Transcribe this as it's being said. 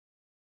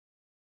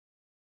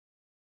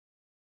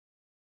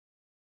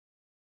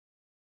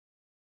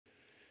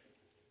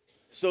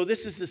So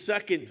this is the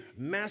second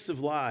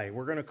massive lie.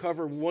 We're going to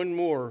cover one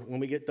more when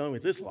we get done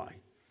with this lie.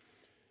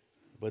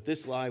 But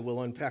this lie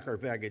will unpack our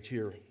baggage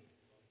here,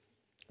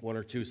 one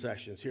or two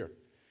sessions here.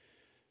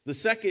 The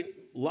second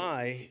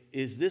lie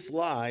is this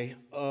lie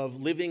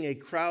of living a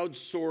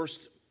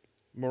crowdsourced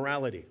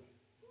morality.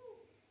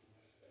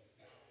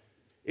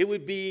 It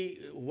would be,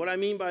 what I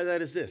mean by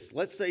that is this.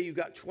 Let's say you've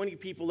got 20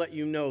 people that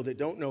you know that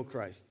don't know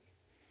Christ.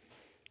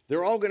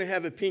 They're all going to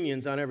have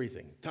opinions on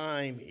everything.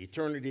 Time,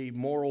 eternity,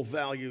 moral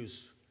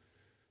values,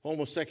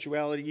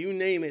 homosexuality, you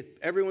name it.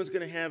 Everyone's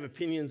going to have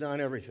opinions on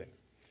everything.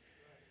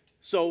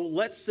 So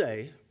let's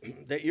say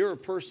that you're a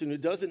person who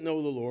doesn't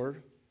know the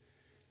Lord,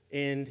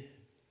 and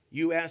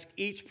you ask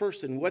each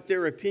person what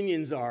their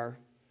opinions are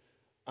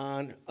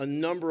on a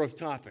number of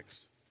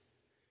topics.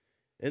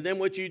 And then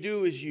what you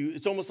do is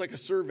it's almost like a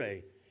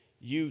survey.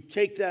 You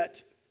take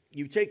that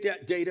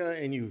data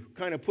and you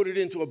kind of put it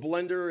into a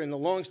blender, and the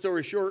long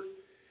story short,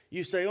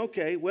 you say,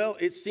 okay, well,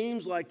 it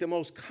seems like the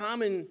most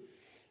common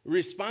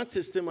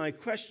responses to my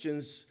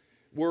questions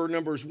were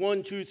numbers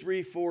 1, 2,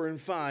 3, 4,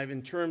 and 5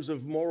 in terms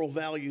of moral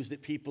values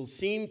that people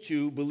seem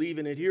to believe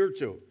and adhere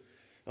to.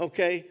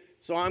 Okay,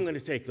 so I'm going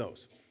to take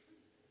those.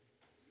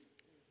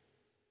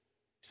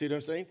 See what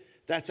I'm saying?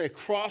 That's a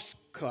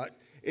cross-cut.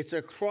 It's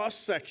a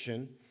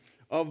cross-section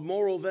of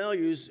moral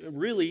values,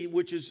 really,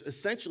 which is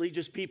essentially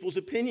just people's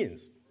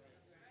opinions.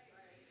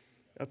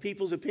 Now,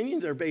 people's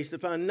opinions are based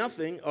upon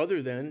nothing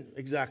other than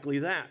exactly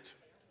that.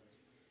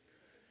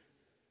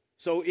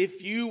 So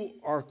if you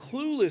are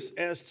clueless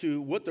as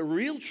to what the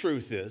real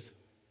truth is,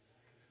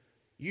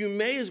 you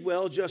may as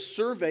well just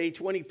survey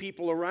 20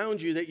 people around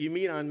you that you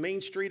meet on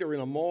Main Street or in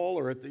a mall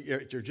or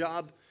at your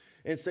job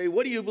and say,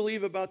 what do you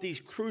believe about these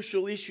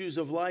crucial issues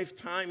of life,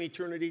 time,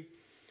 eternity?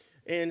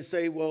 And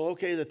say, well,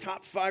 okay, the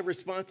top 5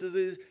 responses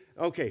is,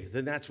 okay,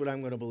 then that's what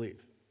I'm going to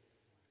believe.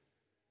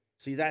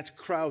 See, that's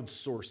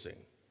crowdsourcing.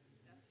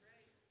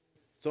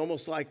 It's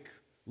almost like,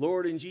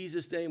 Lord, in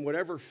Jesus' name,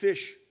 whatever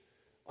fish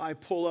I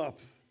pull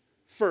up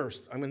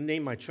first, I'm going to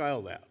name my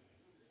child that.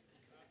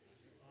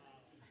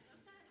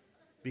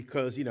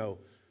 Because, in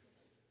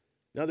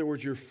other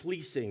words, you're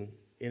fleecing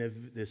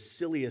in the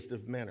silliest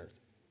of manners.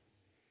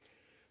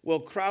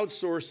 Well,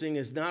 crowdsourcing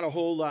is not a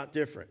whole lot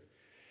different.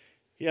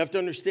 You have to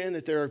understand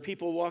that there are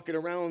people walking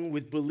around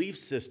with belief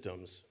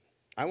systems.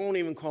 I won't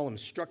even call them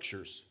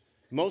structures.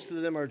 Most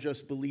of them are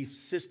just belief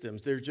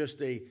systems. They're just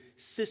a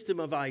system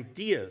of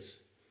ideas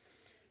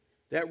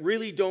that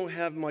really don't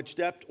have much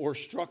depth or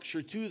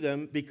structure to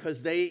them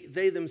because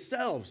they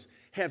themselves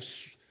have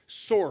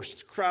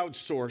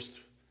crowdsourced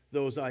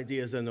those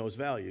ideas and those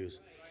values.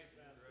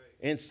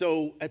 And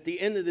so at the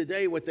end of the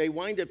day, what they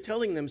wind up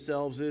telling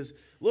themselves is,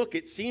 look,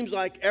 it seems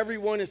like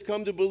everyone has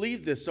come to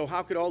believe this, so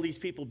how could all these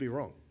people be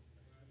wrong?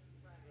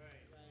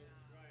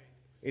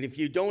 And if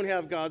you don't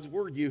have God's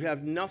word, you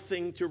have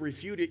nothing to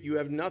refute it. You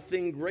have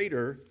nothing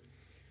greater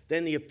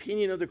than the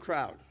opinion of the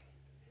crowd,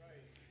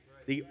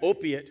 the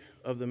opiate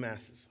of the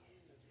masses.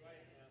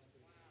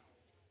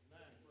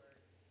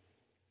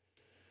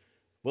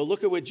 Well,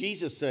 look at what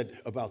Jesus said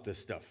about this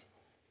stuff.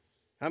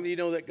 How many of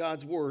you know that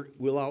God's word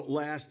will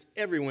outlast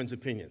everyone's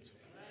opinions?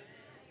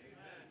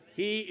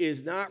 He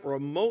is not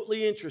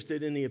remotely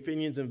interested in the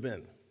opinions of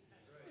men.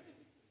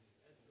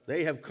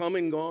 They have come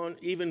and gone.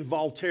 Even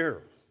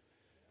Voltaire,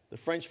 the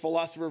French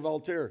philosopher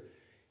Voltaire,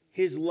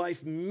 his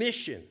life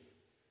mission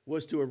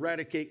was to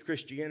eradicate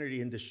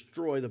Christianity and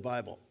destroy the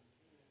Bible.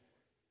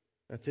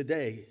 Now,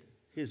 today,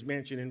 his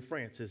mansion in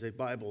France is a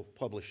Bible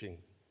publishing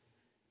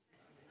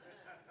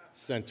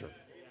center.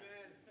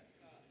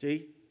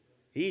 See?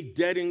 He's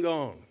dead and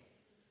gone.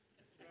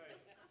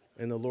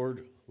 And the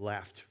Lord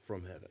laughed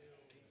from heaven.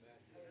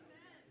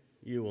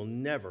 You will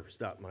never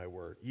stop my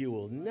word. You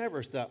will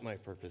never stop my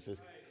purposes.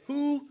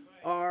 Who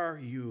are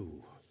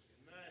you?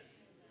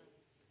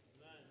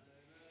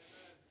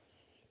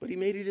 But he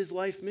made it his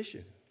life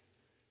mission.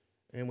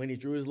 And when he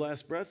drew his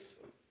last breath,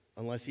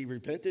 unless he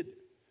repented,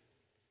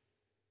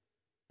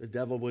 the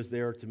devil was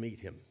there to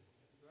meet him.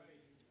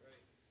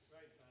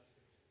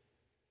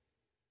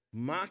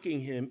 Mocking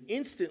him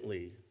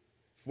instantly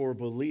for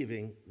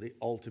believing the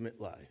ultimate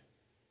lie.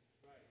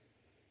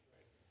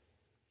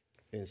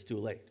 And it's too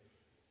late.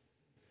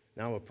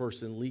 Now a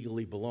person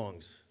legally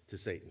belongs to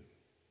Satan.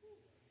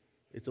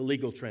 It's a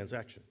legal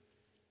transaction.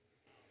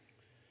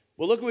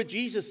 Well, look at what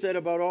Jesus said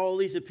about all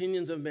these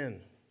opinions of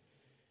men.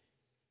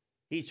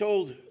 He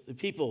told the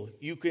people,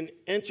 you can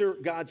enter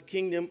God's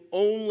kingdom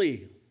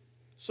only.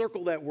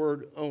 Circle that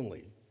word,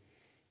 only.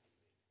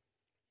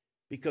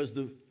 Because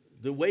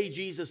the way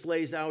Jesus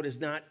lays out is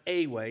not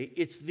a way,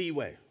 it's the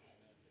way.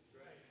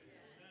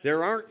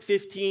 There aren't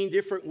 15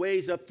 different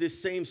ways up this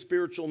same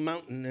spiritual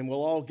mountain, and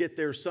we'll all get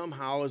there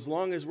somehow as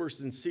long as we're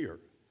sincere.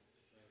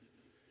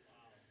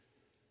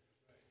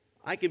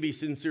 I can be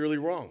sincerely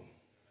wrong.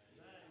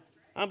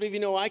 How many of you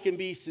know I can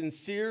be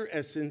sincere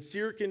as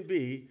sincere can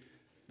be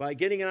by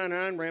getting on an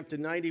on-ramp to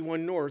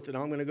 91 North, and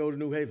I'm going to go to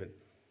New Haven?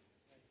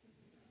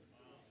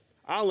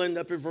 I'll end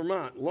up in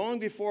Vermont long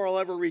before I'll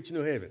ever reach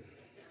New Haven.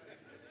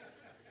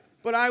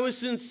 But I was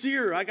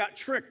sincere. I got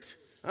tricked.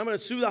 I'm going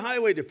to sue the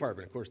highway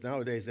department. Of course,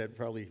 nowadays they'd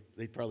probably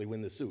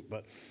win the suit.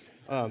 But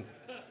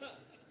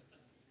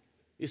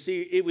you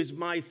see, it was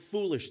my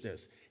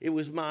foolishness. It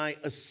was my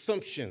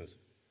assumptions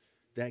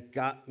that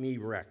got me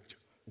wrecked,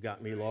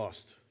 got me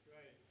lost.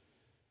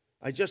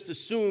 I just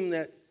assumed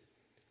that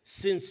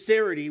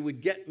sincerity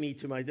would get me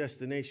to my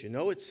destination.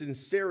 No, it's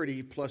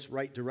sincerity plus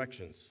right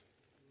directions.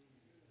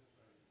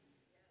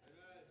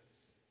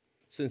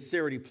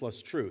 Sincerity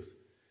plus truth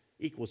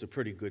equals a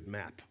pretty good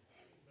map.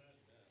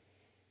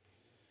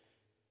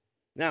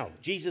 Now,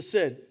 Jesus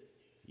said,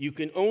 you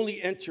can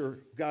only enter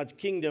God's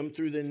kingdom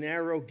through the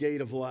narrow gate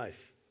of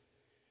life.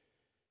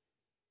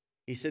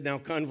 He said, now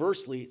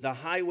conversely, the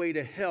highway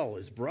to hell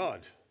is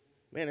broad.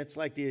 Man, it's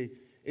like the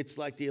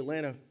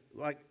Atlanta,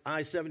 like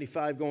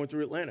I-75 going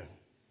through Atlanta.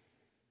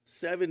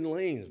 7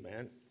 lanes,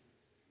 man.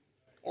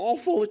 All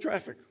full of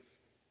traffic.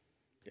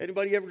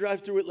 Anybody ever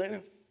drive through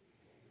Atlanta?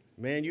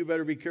 Man, you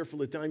better be careful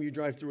the time you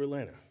drive through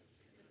Atlanta.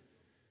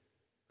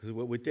 Because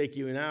what would take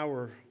you an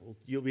hour,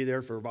 you'll be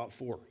there for about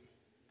 4.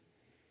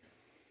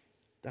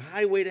 The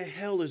highway to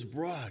hell is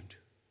broad.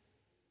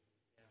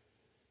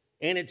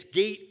 And its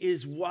gate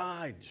is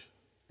wide.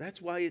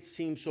 That's why it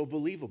seems so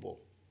believable.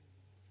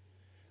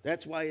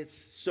 That's why it's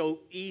so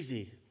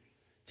easy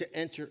to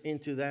enter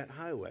into that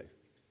highway.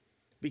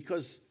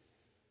 Because,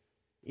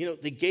 you know,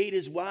 the gate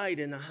is wide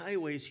and the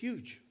highway is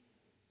huge.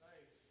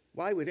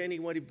 Why would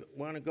anybody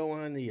want to go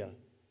on the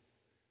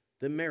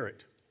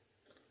Merritt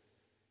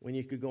when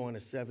you could go on a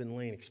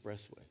 7-lane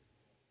expressway?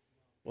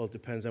 Well, it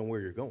depends on where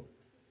you're going.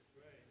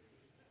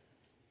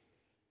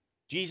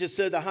 Jesus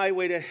said the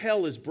highway to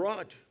hell is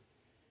broad.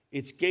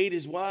 Its gate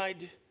is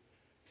wide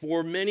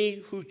for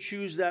many who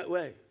choose that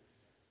way.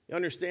 You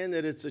understand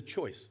that it's a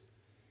choice.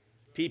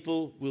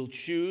 People will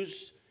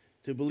choose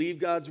to believe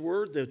God's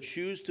word. They'll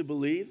choose to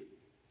believe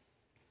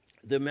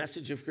the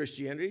message of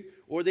Christianity,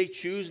 or they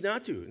choose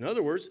not to. In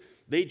other words,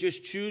 they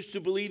just choose to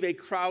believe a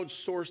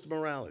crowdsourced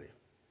morality.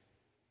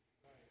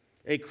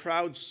 A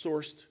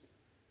crowdsourced,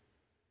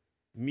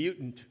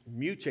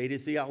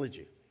 mutated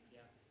theology.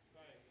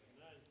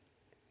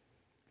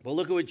 Well,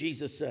 look at what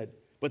Jesus said.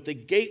 But the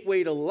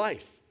gateway to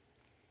life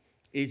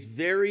is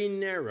very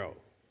narrow.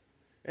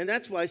 And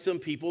that's why some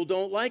people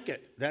don't like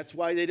it. That's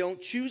why they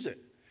don't choose it.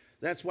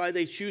 That's why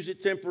they choose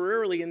it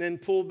temporarily and then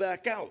pull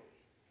back out.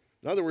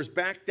 In other words,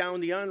 back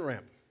down the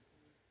on-ramp.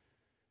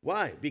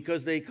 Why?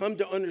 Because they come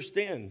to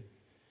understand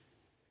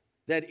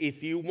that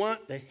if you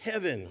want the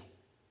heaven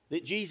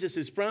that Jesus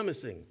is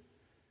promising,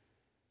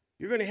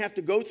 you're going to have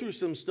to go through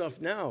some stuff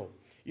now.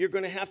 You're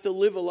going to have to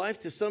live a life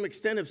to some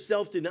extent of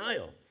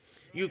self-denial.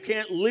 You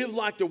can't live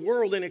like the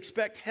world and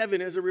expect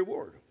heaven as a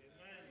reward.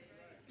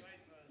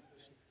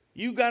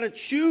 You got to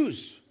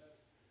choose.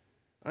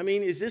 I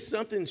mean, is this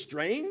something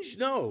strange?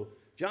 No.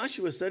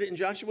 Joshua said it in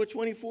Joshua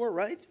 24,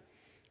 right?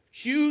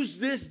 Choose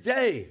this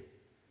day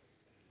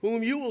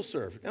whom you will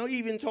serve. Now, he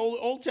even told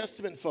Old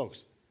Testament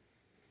folks.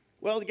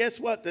 Well, guess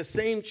what? The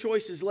same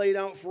choice is laid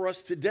out for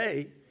us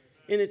today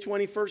in the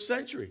 21st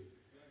century.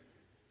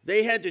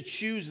 They had to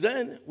choose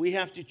then. We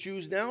have to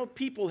choose now.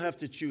 People have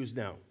to choose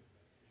now.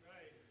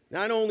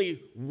 Not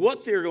only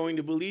what they're going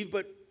to believe,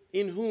 but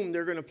in whom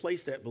they're going to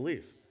place that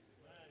belief.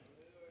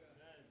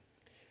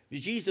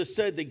 Jesus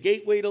said, the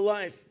gateway to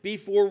life, be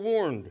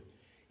forewarned.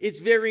 It's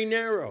very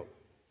narrow.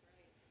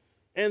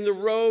 And the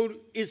road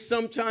is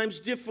sometimes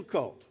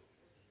difficult.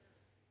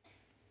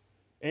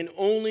 And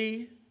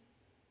only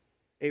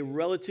a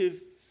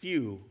relative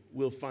few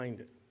will find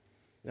it.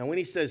 Now, when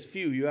he says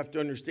few, you have to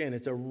understand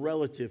it's a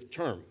relative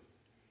term.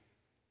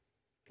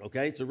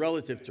 Okay? It's a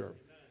relative term.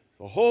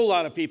 A whole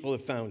lot of people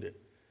have found it.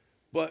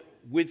 But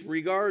with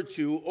regard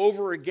to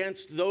over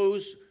against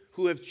those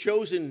who have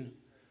chosen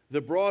the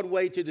broad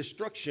way to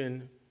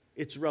destruction,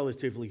 it's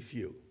relatively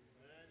few.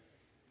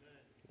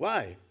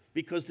 Why?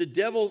 Because the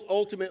devil's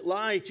ultimate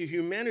lie to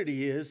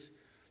humanity is,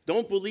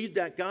 don't believe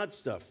that God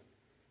stuff.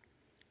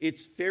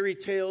 It's fairy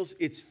tales,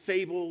 it's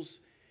fables,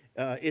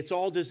 it's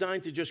all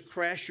designed to just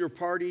crash your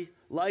party.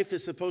 Life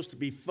is supposed to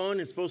be fun,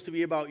 it's supposed to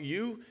be about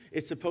you,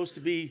 it's supposed to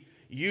be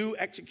you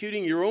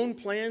executing your own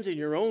plans and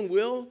your own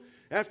will.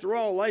 After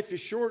all, life is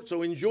short,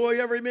 so enjoy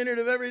every minute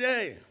of every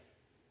day.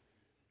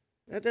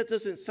 That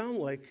doesn't sound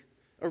like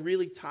a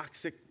really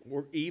toxic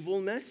or evil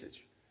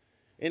message.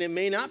 And it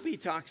may not be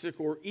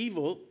toxic or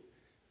evil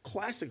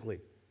classically,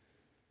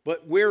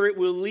 but where it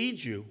will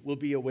lead you will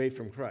be away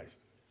from Christ.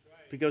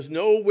 Because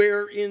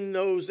nowhere in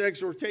those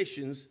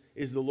exhortations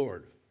is the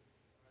Lord.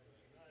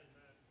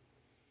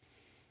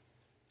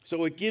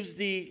 So it gives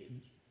the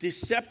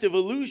deceptive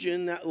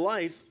illusion that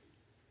life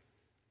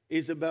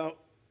is about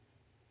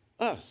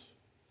us,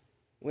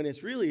 when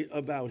it's really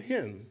about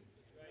him.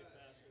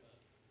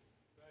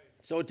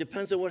 So it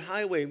depends on what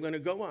highway I'm going to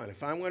go on.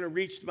 If I'm going to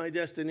reach my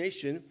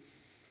destination,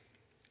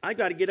 I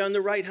got to get on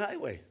the right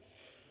highway.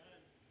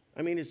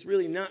 I mean, it's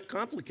really not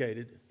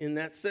complicated in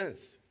that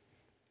sense.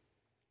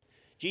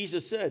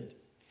 Jesus said,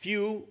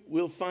 few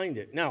will find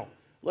it. Now,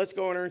 let's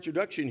go on our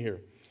introduction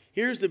here.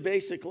 Here's the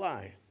basic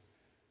lie.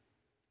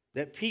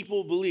 that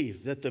people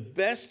believe that the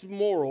best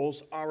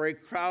morals are a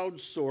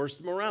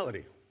crowdsourced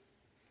morality,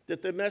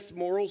 that the best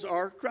morals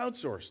are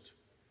crowdsourced.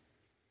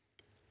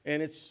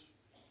 And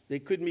they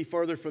couldn't be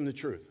farther from the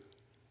truth.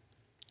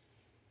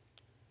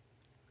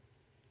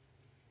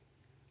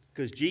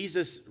 Because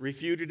Jesus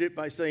refuted it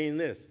by saying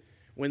this: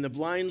 when the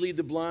blind lead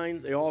the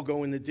blind, they all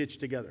go in the ditch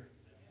together.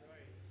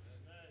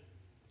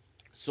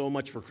 So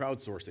much for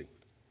crowdsourcing.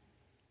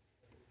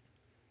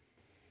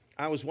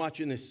 I was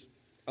watching this.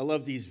 I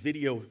love these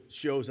video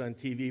shows on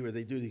TV where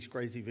they do these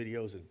crazy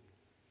videos. And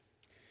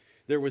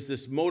there was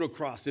this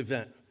motocross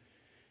event.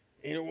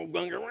 And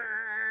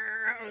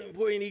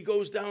boy, and he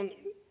goes down,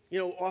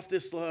 off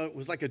this,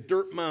 was like a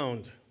dirt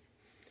mound.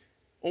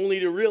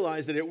 Only to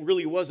realize that it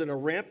really wasn't a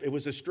ramp. It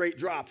was a straight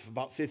drop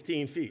about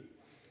 15 feet.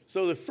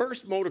 So the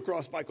first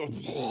motocross bike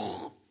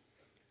goes,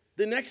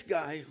 the next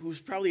guy,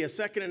 who's probably a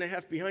second and a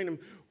half behind him,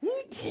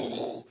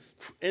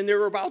 and there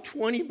were about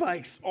 20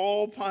 bikes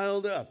all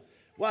piled up.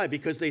 Why?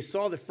 Because they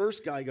saw the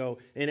first guy go,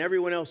 and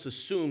everyone else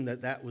assumed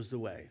that that was the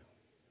way.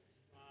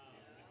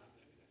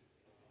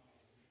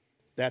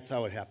 That's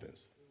how it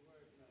happens.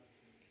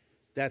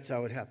 That's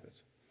how it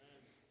happens.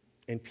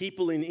 And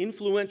people in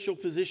influential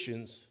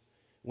positions,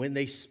 when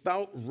they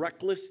spout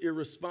reckless,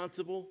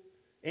 irresponsible,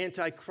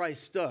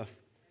 anti-Christ stuff,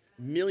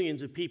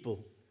 millions of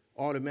people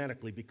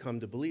automatically become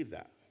to believe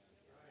that.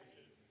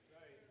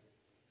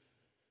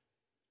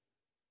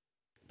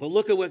 But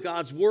look at what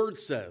God's word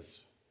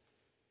says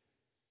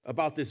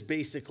about this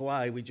basic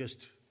lie we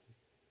just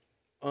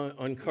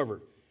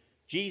uncovered.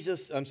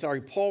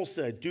 Paul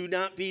said, do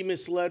not be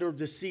misled or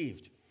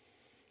deceived.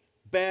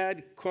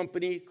 Bad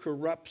company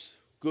corrupts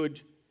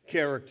good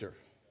character.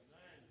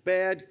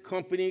 Bad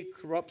company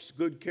corrupts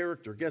good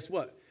character. Guess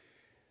what?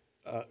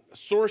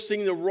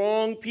 Sourcing the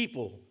wrong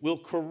people will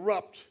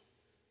corrupt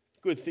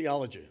good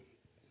theology.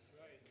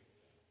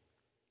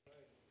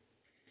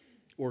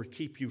 Or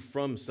keep you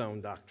from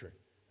sound doctrine.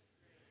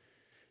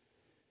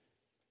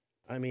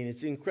 I mean,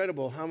 it's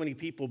incredible how many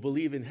people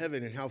believe in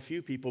heaven and how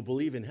few people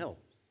believe in hell.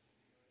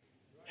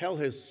 Hell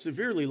has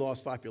severely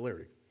lost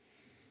popularity.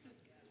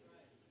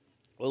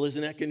 Well,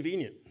 isn't that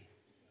convenient?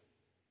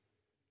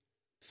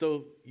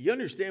 So you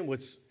understand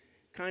what's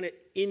kind of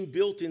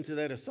inbuilt into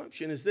that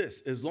assumption is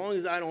this: as long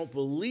as I don't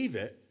believe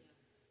it,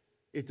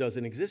 it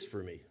doesn't exist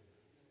for me.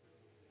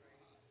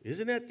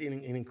 Isn't that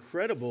an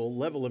incredible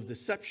level of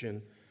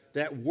deception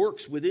that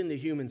works within the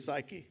human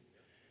psyche?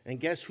 And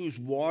guess who's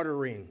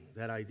watering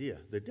that idea?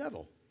 The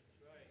devil.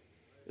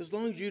 As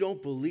long as you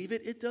don't believe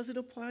it, it doesn't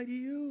apply to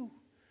you.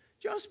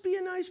 Just be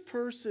a nice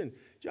person.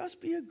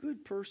 Just be a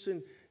good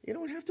person. You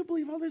don't have to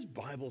believe all this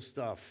Bible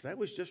stuff. That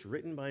was just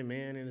written by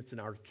man, and it's an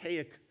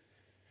archaic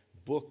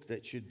book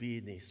that should be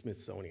in the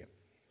Smithsonian.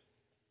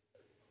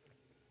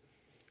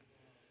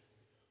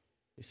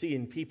 You see,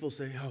 and people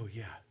say, oh,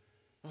 yeah,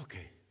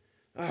 okay.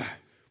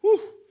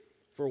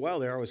 For a while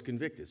there, I was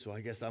convicted, so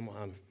I guess I'm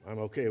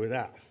okay with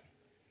that.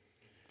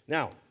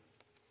 Now,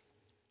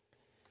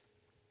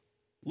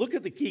 look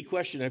at the key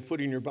question I've put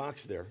in your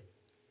box there.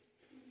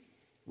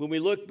 When we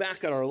look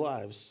back at our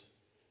lives,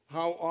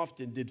 how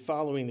often did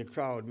following the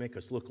crowd make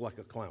us look like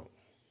a clown?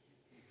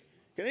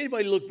 Can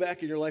anybody look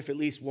back in your life at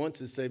least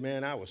once and say,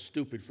 man, I was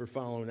stupid for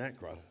following that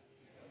crowd?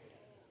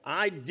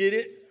 I did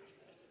it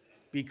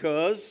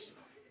because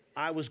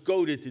I was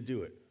goaded to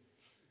do it.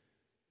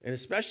 And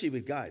especially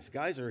with guys.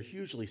 Guys are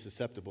hugely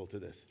susceptible to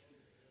this.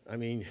 I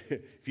mean,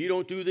 if you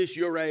don't do this,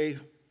 you're a...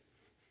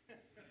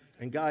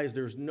 And guys,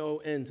 there's no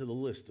end to the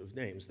list of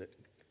names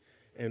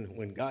and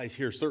when guys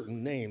hear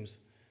certain names,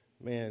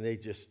 man, they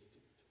just,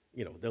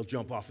 they'll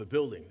jump off a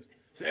building.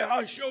 Say,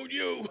 I showed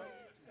you.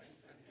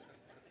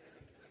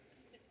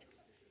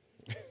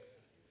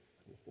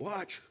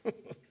 Watch.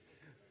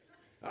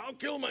 I'll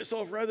kill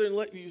myself rather than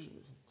let you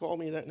call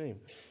me that name.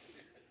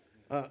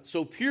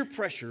 So peer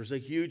pressure is a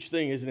huge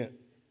thing, isn't it?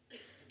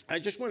 I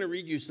just want to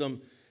read you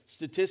some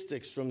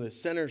statistics from the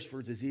Centers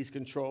for Disease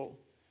Control.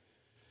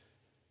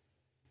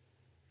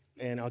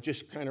 And I'll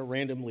just kind of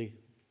randomly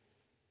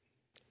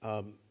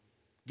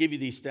give you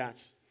these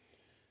stats.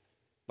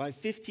 By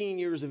 15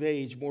 years of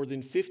age, more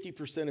than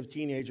 50% of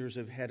teenagers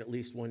have had at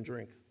least one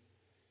drink.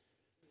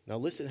 Now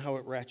listen how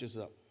it ratchets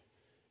up.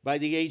 By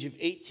the age of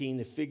 18,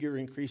 the figure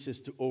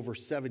increases to over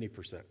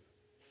 70%.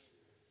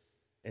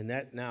 And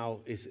that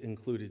now is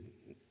included,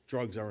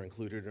 drugs are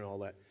included and all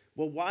that.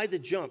 Well, why the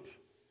jump?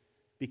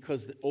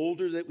 Because the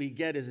older that we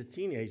get as a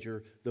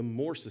teenager, the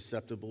more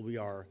susceptible we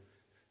are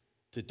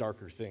to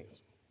darker things.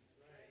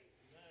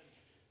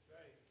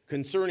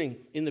 Concerning,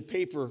 in the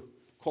paper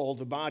called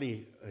The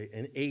Body,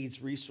 an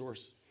AIDS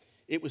resource,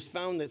 it was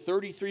found that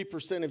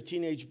 33% of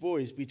teenage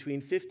boys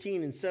between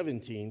 15 and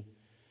 17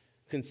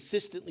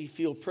 consistently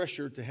feel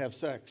pressured to have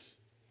sex,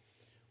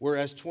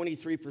 whereas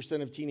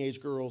 23% of teenage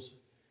girls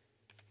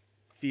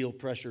feel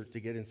pressure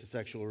to get into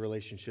sexual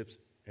relationships,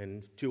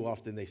 and too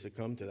often they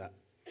succumb to that.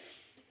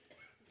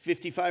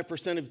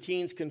 55% of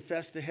teens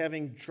confess to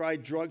having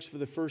tried drugs for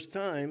the first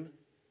time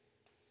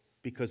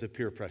because of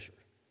peer pressure.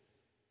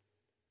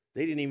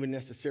 They didn't even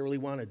necessarily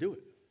want to do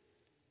it.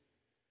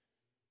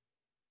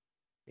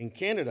 In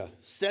Canada,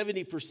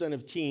 70%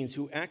 of teens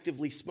who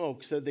actively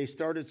smoke said they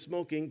started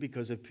smoking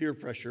because of peer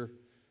pressure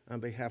on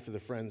behalf of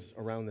the friends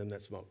around them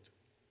that smoked.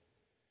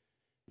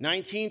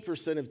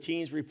 19% of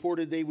teens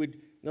reported they would,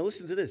 now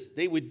listen to this,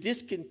 they would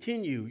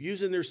discontinue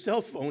using their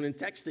cell phone and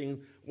texting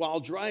while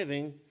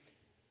driving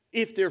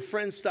if their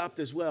friends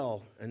stopped as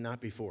well and not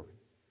before.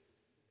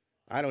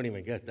 I don't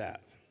even get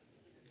that.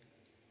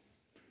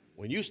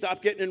 When you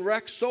stop getting in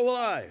wrecks, so will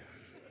I.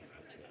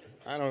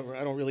 I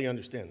don't really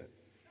understand that.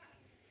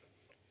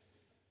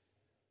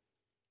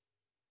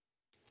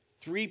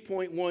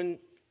 3.1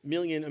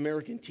 million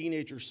American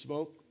teenagers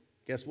smoke.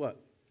 Guess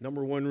what?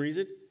 Number one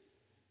reason?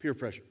 Peer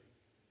pressure.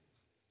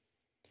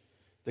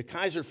 The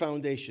Kaiser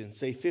Foundation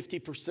say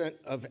 50%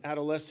 of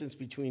adolescents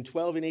between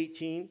 12 and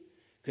 18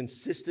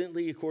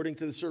 consistently, according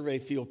to the survey,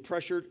 feel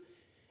pressured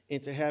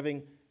into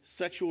having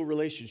sexual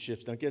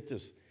relationships. Now get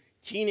this.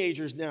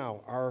 Teenagers now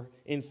are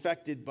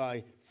infected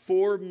by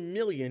 4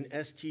 million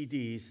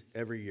STDs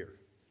every year.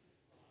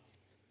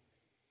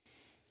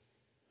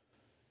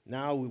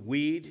 Now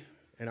weed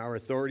and our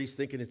authorities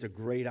thinking it's a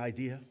great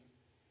idea.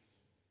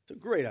 It's a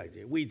great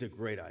idea. Weed's a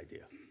great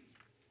idea.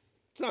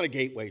 It's not a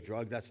gateway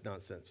drug. That's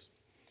nonsense.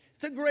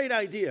 It's a great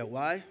idea.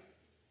 Why?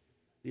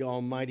 The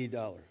almighty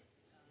dollar.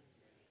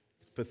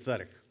 It's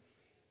pathetic.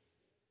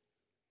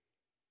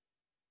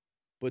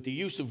 But the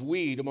use of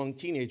weed among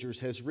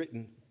teenagers has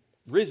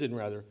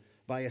risen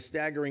by a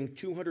staggering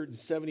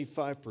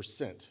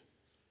 275%.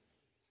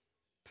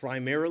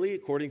 Primarily,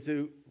 according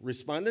to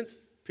respondents,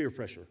 peer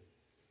pressure.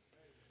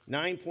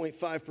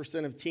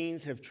 9.5% of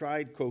teens have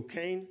tried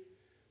cocaine.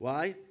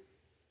 Why?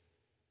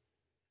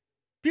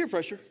 Peer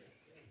pressure.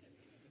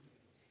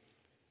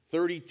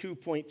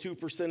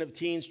 32.2% of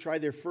teens try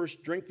their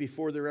first drink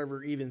before they're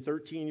ever even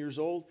 13 years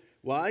old.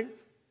 Why?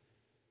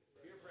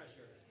 Peer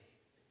pressure.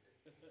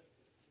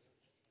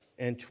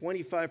 And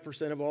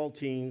 25% of all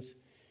teens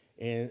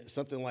and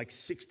something like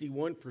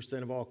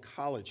 61% of all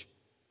college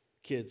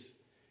kids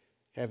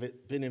have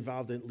been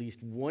involved in at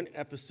least one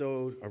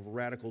episode of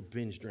radical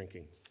binge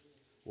drinking.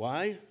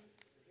 Why?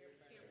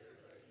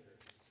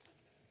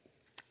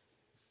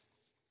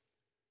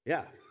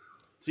 Yeah.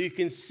 So you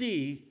can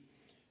see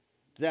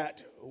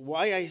that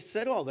why I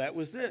said all that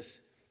was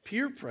this.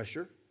 Peer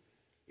pressure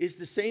is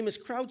the same as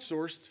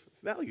crowdsourced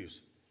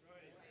values.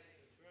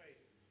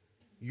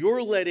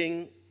 You're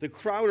letting the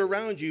crowd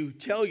around you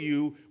tell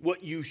you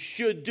what you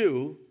should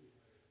do,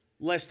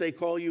 lest they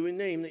call you a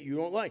name that you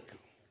don't like.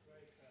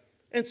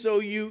 And so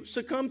you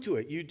succumb to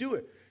it. You do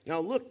it. Now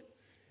look,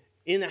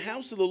 in the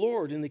house of the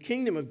Lord, in the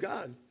kingdom of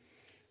God,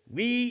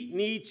 we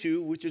need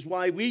to, which is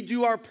why we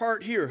do our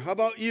part here. How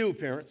about you,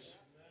 parents?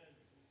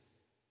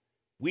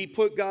 We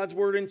put God's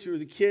word into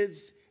the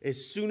kids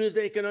as soon as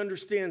they can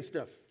understand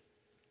stuff.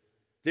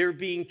 They're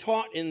being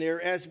taught in there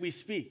as we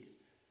speak.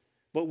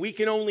 But we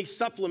can only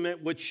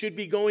supplement what should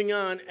be going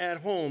on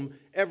at home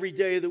every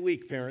day of the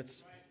week,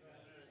 parents.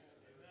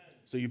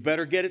 So you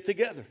better get it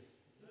together.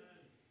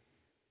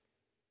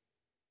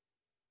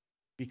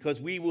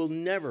 Because we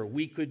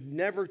could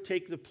never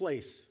take the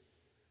place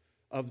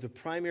of the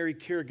primary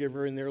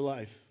caregiver in their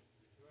life.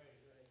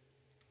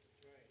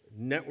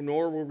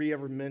 Nor were we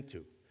ever meant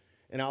to.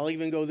 And I'll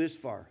even go this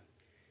far.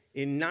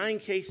 In 9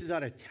 cases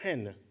out of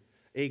 10,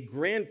 a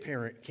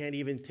grandparent can't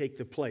even take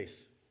the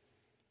place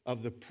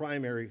of the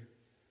primary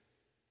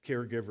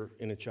caregiver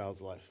in a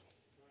child's life.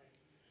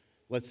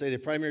 Let's say the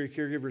primary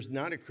caregiver is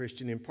not a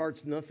Christian,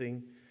 imparts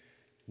nothing.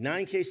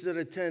 9 cases out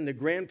of 10, the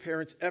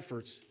grandparents'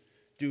 efforts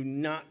do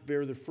not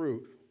bear the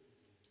fruit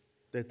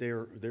that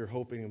they're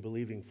hoping and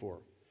believing for.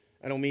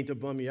 I don't mean to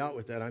bum you out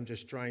with that. I'm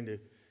just trying to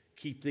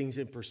keep things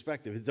in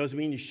perspective. It doesn't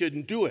mean you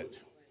shouldn't do it,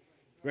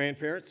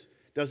 grandparents.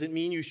 Doesn't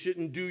mean you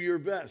shouldn't do your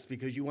best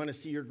because you want to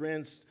see your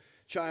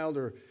grandchild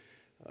or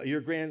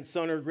your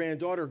grandson or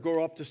granddaughter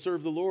grow up to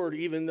serve the Lord,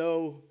 even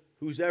though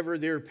whoever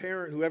their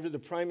parent, whoever the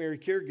primary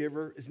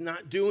caregiver is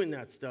not doing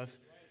that stuff.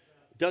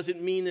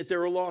 Doesn't mean that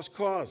they're a lost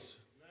cause.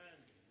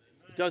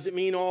 It doesn't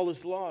mean all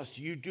is lost.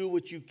 You do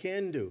what you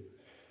can do.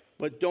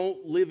 But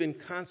don't live in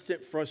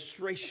constant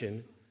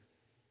frustration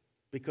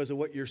because of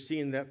what you're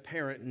seeing that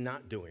parent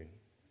not doing.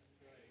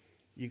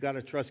 You got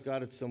to trust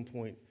God at some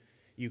point.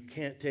 You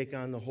can't take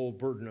on the whole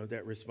burden of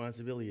that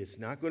responsibility. It's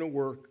not going to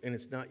work, and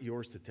it's not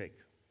yours to take.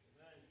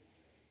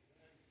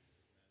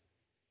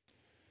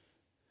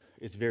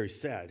 It's very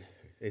sad.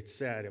 It's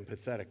sad and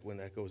pathetic when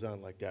that goes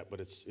on like that, but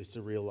it's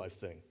a real life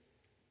thing.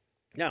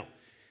 Now,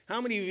 how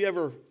many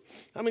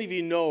of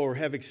you know or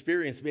have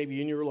experienced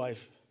maybe in your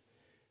life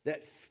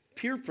that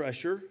peer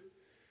pressure,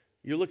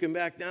 you're looking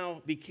back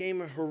now, became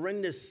a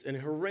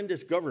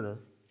horrendous governor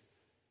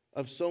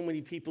of so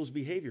many people's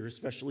behavior,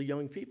 especially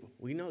young people?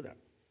 We know that.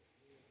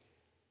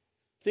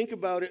 Think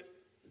about it,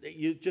 that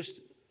you just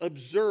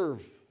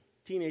observe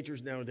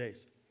teenagers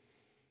nowadays.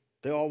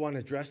 They all want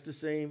to dress the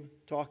same,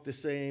 talk the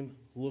same,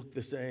 look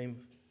the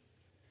same,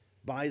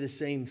 buy the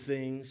same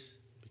things,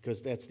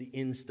 because that's the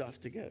in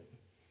stuff to get.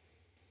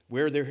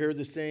 Wear their hair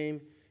the same,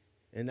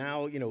 and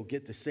now,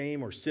 get the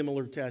same or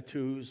similar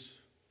tattoos,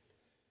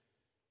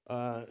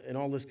 and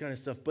all this kind of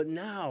stuff. But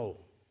now,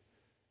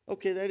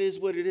 Okay, that is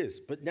what it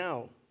is. But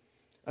now,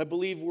 I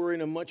believe we're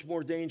in a much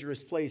more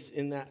dangerous place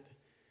in that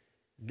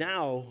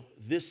now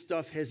this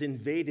stuff has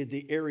invaded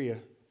the area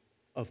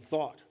of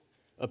thought,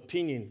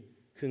 opinion,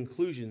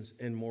 conclusions,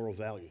 and moral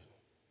value.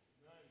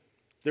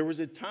 There was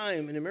a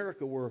time in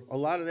America where a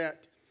lot of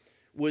that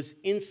was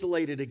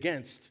insulated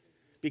against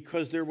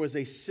because there was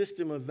a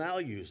system of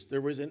values.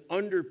 There was an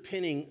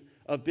underpinning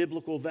of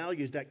biblical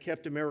values that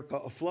kept America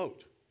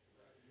afloat.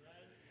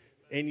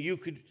 And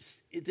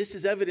this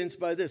is evidenced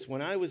by this.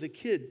 When I was a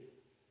kid,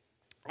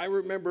 I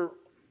remember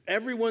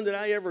everyone that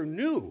I ever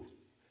knew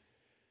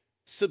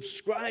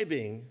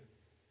subscribing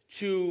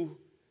to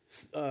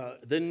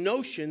the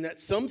notion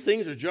that some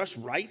things are just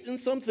right and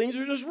some things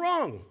are just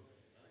wrong.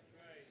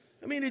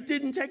 I mean, it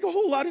didn't take a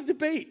whole lot of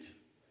debate.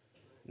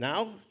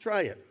 Now,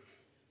 try it.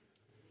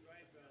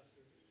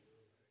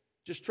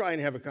 Just try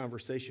and have a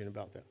conversation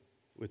about that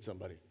with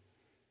somebody.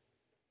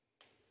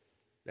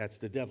 That's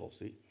the devil,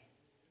 see?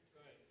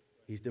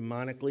 He's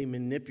demonically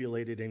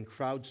manipulated and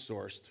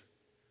crowdsourced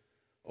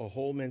a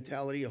whole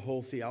mentality, a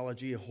whole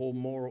theology, a whole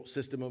moral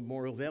system of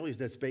moral values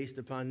that's based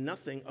upon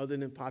nothing other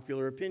than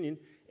popular opinion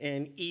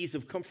and ease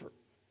of comfort.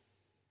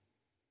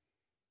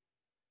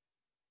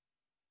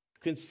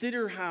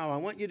 Consider how, I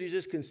want you to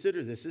just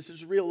consider this. This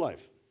is real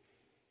life.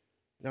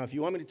 Now, if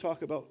you want me to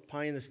talk about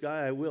pie in the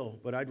sky, I will,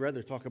 but I'd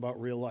rather talk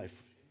about real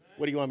life.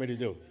 What do you want me to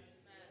do?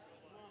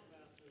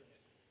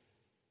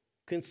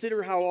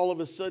 Consider how all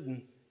of a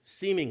sudden,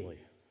 seemingly,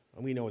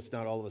 and we know it's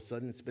not all of a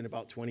sudden, it's been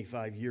about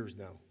 25 years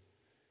now,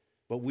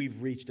 but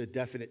we've reached a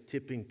definite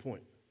tipping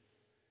point.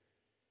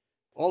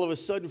 All of a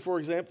sudden, for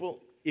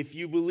example, if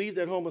you believe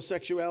that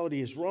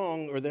homosexuality is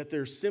wrong or that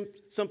there's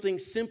something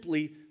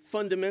simply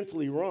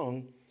fundamentally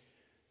wrong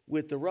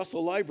with the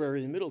Russell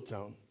Library in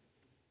Middletown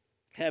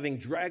having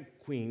drag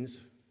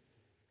queens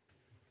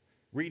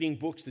reading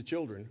books to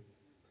children,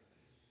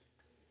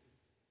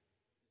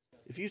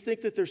 if you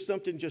think that there's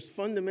something just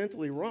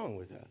fundamentally wrong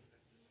with that,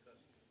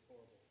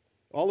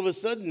 all of a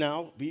sudden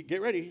now,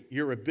 get ready,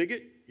 you're a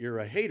bigot, you're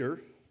a hater,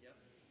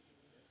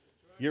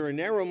 you're a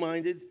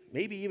narrow-minded,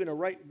 maybe even a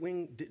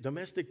right-wing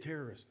domestic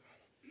terrorist.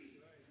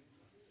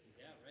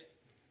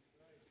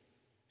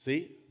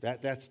 See,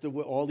 that's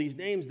all these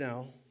names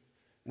now.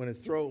 We'll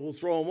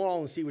throw them all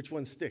and see which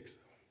one sticks.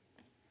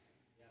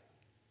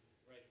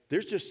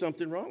 There's just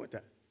something wrong with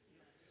that.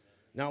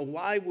 Now,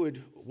 why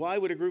would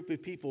a group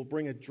of people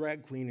bring a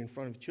drag queen in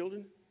front of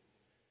children?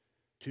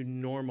 To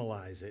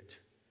normalize it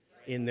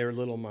in their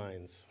little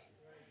minds.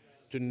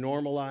 To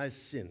normalize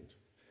sin.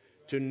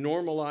 To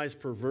normalize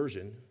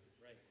perversion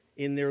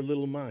in their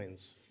little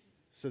minds.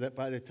 So that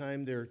by the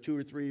time they're 2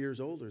 or 3 years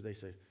older, they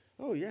say,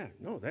 oh yeah,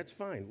 no, that's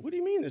fine. What do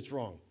you mean it's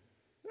wrong?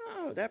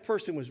 No, that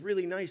person was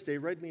really nice. They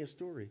read me a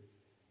story.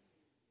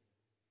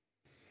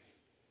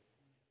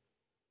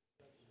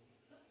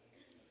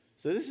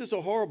 So this is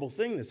a horrible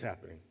thing that's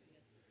happening.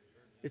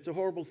 It's a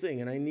horrible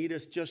thing, and I need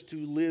us just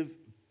to live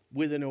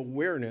with an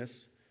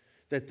awareness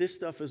that this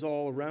stuff is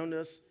all around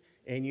us,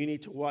 and you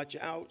need to watch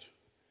out.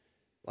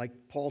 Like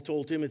Paul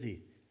told Timothy,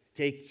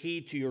 take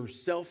heed to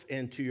yourself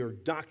and to your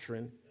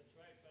doctrine,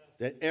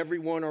 that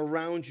everyone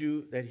around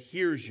you that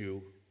hears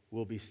you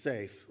will be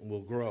safe and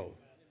will grow.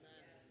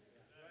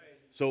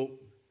 So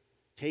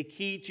take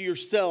heed to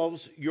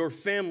yourselves, your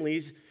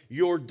families,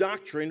 your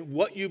doctrine,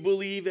 what you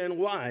believe and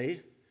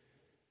why,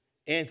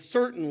 and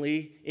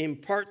certainly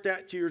impart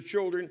that to your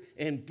children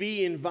and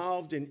be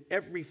involved in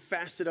every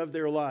facet of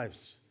their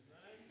lives.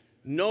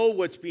 Know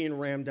what's being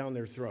rammed down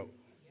their throat.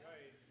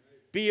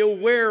 Be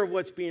aware of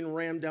what's being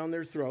rammed down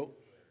their throat,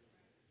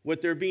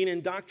 what they're being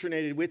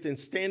indoctrinated with, and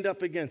stand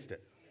up against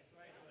it.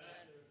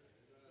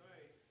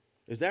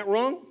 Is that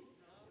wrong?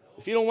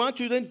 If you don't want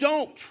to, then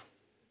don't.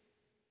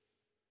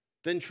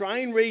 Then try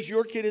and raise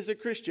your kid as a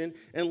Christian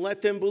and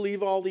let them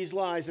believe all these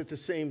lies at the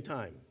same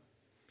time.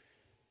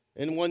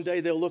 And one day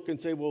they'll look and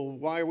say, well,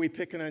 why are we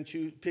picking and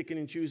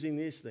choosing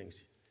these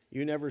things?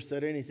 You never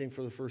said anything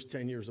for the first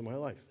 10 years of my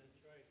life.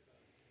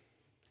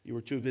 You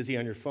were too busy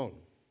on your phone.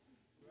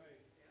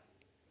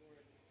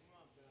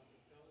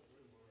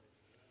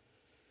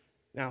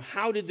 Now,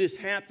 how did this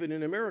happen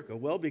in America?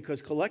 Well,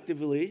 because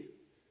collectively,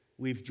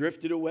 we've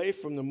drifted away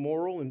from the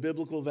moral and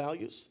biblical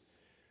values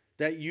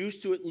that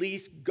used to at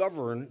least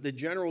govern the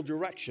general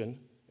direction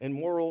and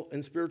moral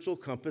and spiritual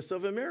compass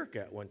of America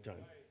at one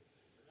time.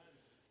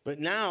 But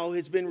now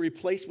it's been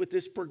replaced with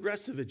this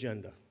progressive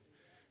agenda.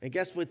 And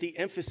guess what the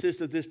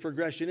emphasis of this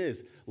progression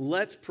is?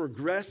 Let's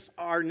progress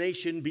our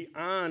nation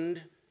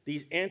beyond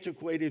these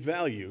antiquated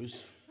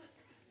values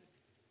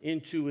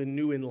into a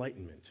new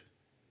enlightenment.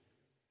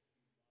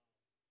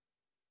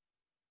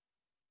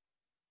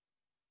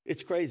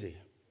 It's crazy.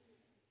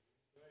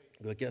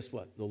 But guess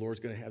what? The Lord's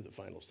going to have the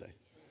final say.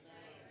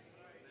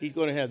 He's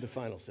going to have the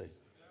final say.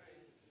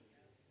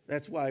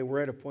 That's why we're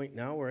at a point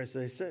now where, as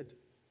I said,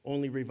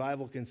 only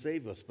revival can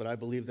save us, but I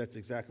believe that's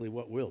exactly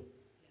what will.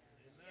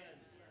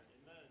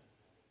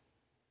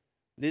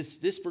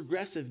 This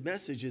progressive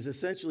message is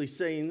essentially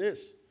saying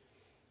this: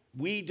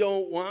 we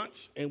don't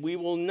want and we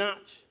will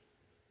not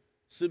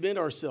submit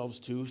ourselves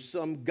to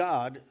some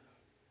God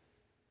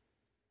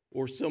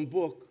or some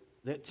book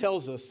that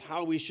tells us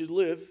how we should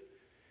live,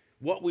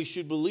 what we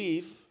should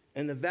believe,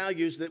 and the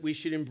values that we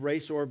should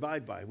embrace or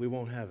abide by. We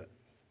won't have it.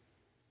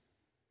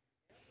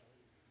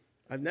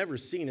 I've never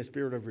seen a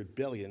spirit of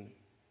rebellion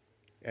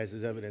as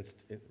is evidenced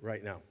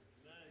right now.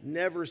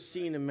 Never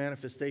seen a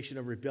manifestation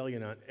of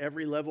rebellion on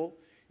every level,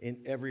 in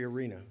every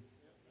arena.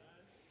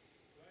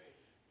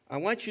 I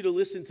want you to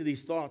listen to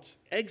these thoughts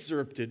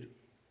excerpted,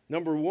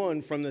 number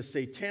one, from the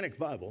Satanic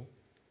Bible,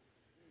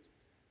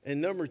 and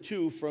number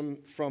two,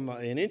 from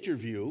an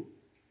interview,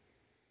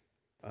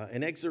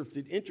 an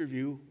excerpted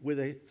interview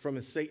from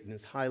a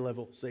Satanist,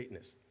 high-level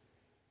Satanist.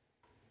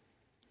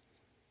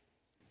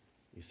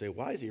 You say,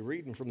 why is he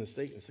reading from the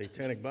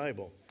Satanic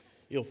Bible?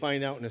 You'll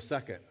find out in a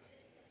second.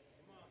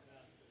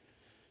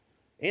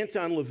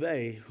 Anton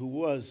LaVey, who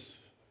was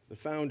the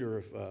founder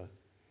of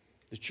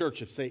the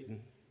Church of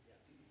Satan,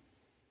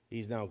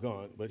 he's now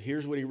gone, but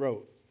here's what he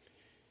wrote.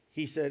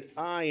 He said,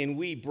 I and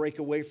we break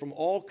away from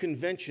all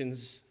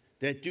conventions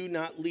that do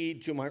not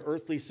lead to my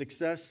earthly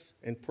success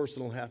and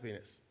personal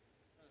happiness,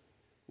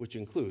 which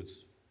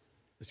includes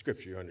the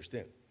scripture, you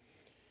understand.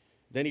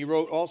 Then he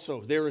wrote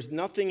also, there is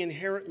nothing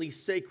inherently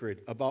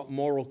sacred about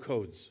moral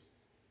codes.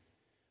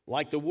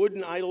 Like the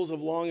wooden idols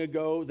of long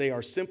ago, they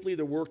are simply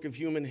the work of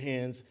human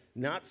hands,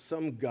 not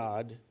some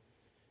god.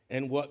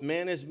 And what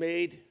man has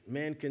made,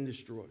 man can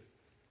destroy.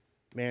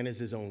 Man is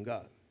his own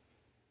God.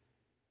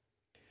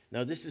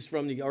 Now, this is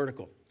from the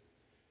article.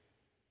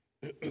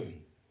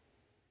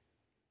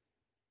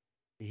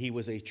 He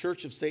was a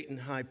Church of Satan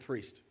high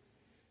priest.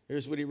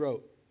 Here's what he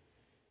wrote.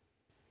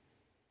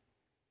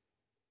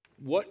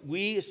 What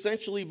we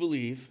essentially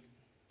believe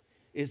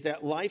is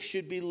that life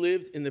should be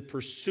lived in the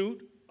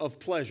pursuit of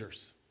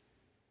pleasures.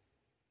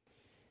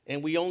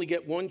 And we only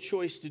get one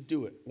choice to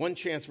do it, one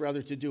chance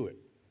rather to do it.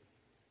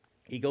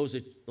 He goes,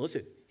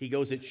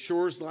 it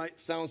sure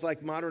sounds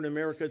like modern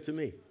America to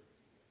me.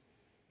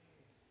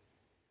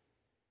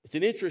 It's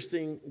an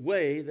interesting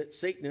way that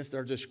Satanists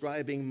are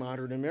describing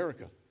modern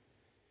America.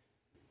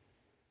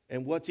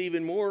 And what's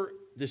even more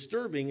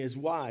disturbing is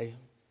why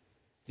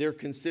they're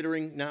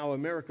considering now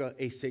America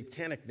a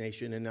satanic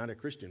nation and not a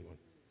Christian one.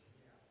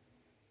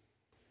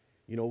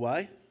 You know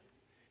why?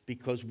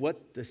 Because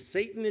what the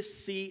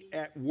Satanists see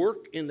at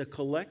work in the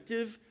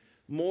collective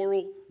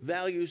moral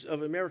values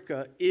of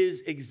America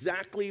is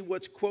exactly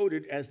what's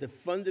quoted as the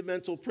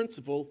fundamental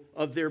principle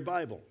of their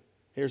Bible.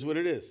 Here's what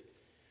it is.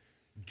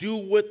 Do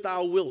what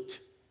thou wilt.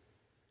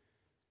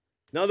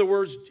 In other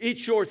words,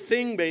 it's your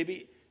thing,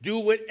 baby. Do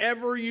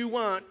whatever you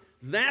want.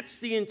 That's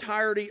the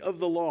entirety of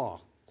the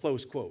law,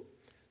 close quote.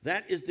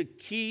 That is the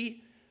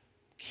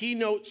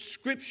keynote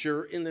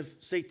scripture in the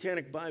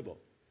Satanic Bible.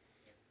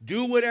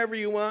 Do whatever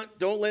you want.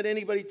 Don't let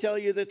anybody tell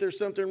you that there's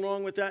something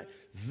wrong with that.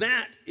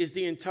 That is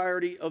the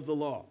entirety of the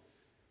law.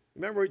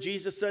 Remember what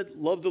Jesus said?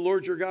 Love the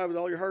Lord your God with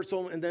all your heart,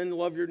 soul, and then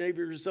love your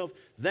neighbor yourself.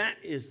 That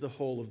is the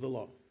whole of the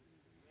law.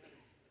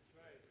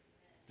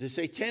 The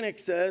Satanic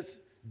says,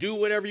 do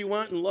whatever you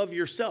want and love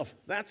yourself.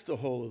 That's the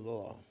whole of the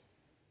law.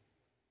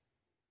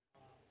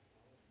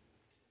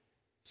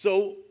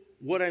 So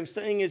what I'm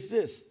saying is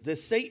this. The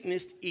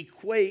Satanists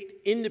equate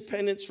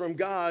independence from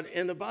God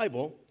and the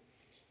Bible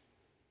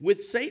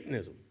with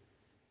Satanism.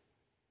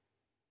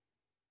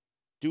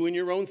 Doing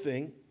your own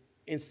thing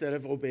instead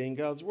of obeying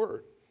God's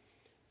word.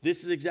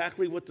 This is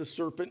exactly what the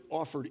serpent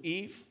offered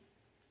Eve.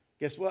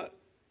 Guess what?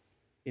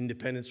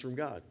 Independence from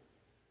God.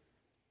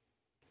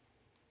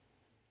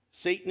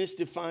 Satanists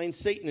define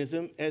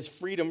Satanism as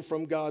freedom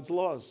from God's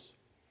laws.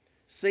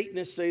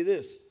 Satanists say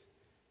this.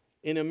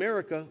 In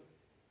America,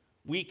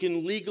 we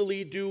can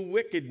legally do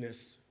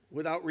wickedness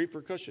without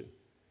repercussion.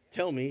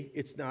 Tell me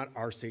it's not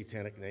our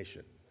satanic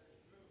nation.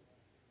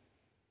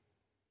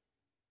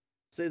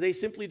 So they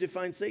simply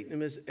define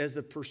Satanism as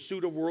the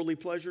pursuit of worldly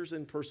pleasures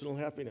and personal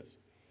happiness.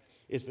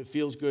 If it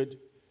feels good,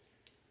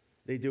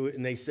 they do it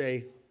and they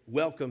say,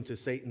 welcome to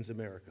Satan's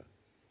America.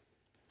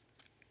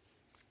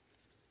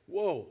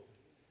 Whoa.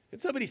 Can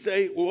somebody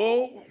say,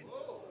 whoa?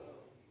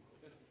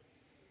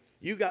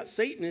 You got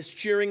Satanists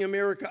cheering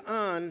America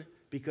on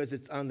because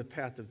it's on the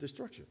path of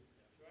destruction.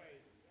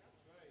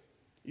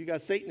 You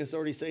got Satanists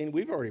already saying,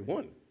 we've already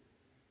won.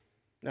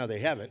 Now, they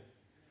haven't,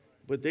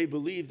 but they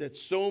believe that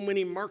so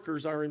many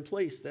markers are in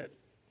place that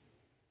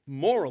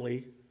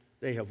morally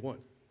they have won.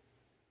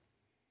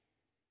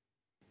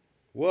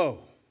 Whoa.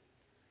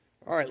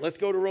 All right, let's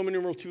go to Roman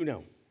numeral 2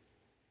 now.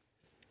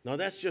 Now,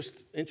 that's just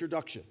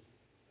introduction.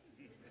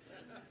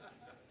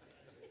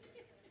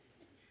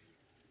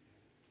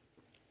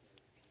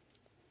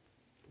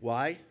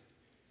 Why?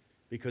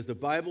 Because the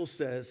Bible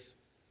says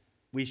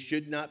we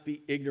should not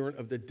be ignorant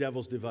of the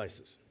devil's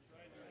devices.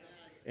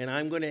 And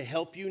I'm going to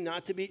help you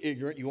not to be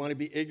ignorant. You want to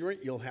be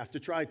ignorant? You'll have to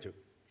try to.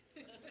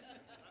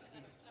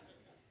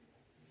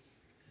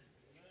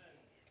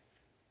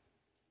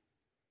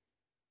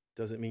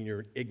 Doesn't mean you're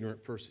an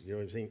ignorant person. You know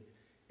what I'm saying?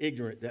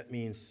 Ignorant, that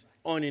means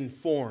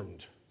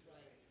uninformed.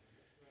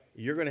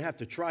 You're going to have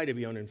to try to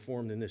be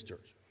uninformed in this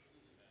church.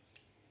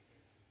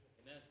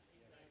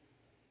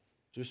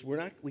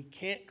 We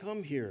can't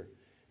come here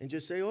and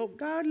just say, oh,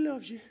 God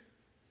loves you.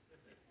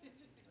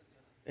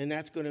 And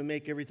that's going to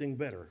make everything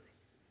better.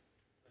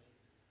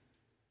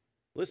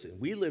 Listen,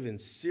 we live in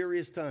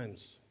serious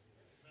times.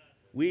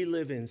 We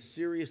live in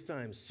serious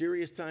times.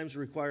 Serious times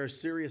require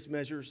serious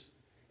measures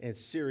and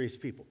serious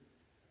people.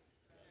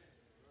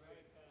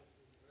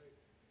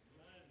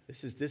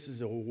 This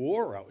is a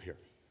war out here.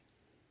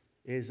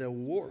 It is a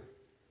war.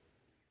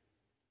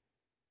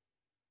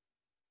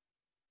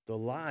 The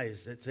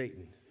lies that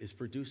Satan is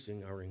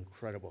producing are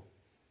incredible.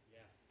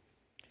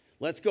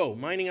 Let's go.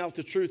 Mining out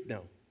the truth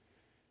now.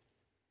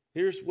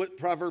 Here's what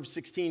Proverbs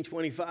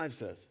 16:25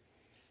 says.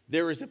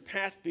 There is a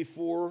path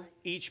before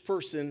each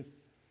person.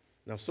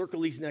 Now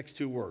circle these next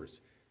two words.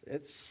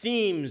 It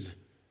seems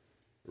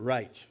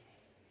right.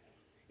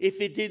 If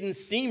it didn't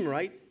seem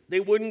right, they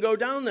wouldn't go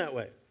down that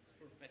way.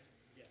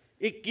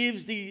 It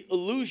gives the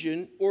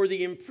illusion or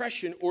the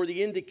impression or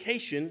the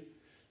indication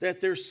that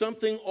there's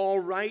something all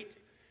right,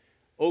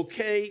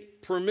 okay,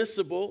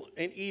 permissible,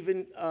 and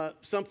even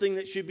something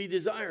that should be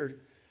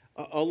desired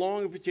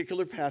along a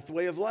particular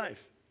pathway of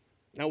life.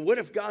 Now, what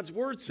if God's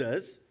word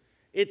says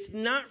it's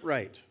not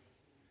right?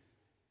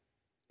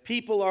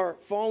 People are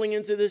falling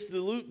into this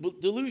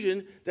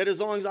delusion that as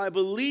long as I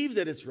believe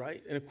that it's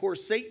right, and of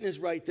course Satan is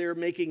right there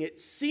making it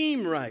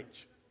seem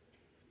right.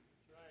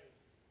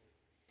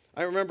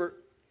 I remember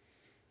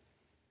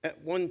at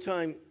one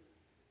time,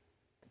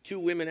 two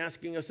women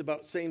asking us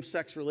about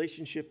same-sex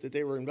relationship that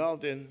they were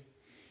involved in.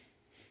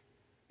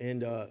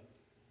 And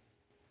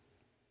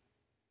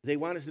they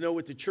wanted to know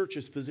what the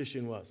church's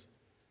position was.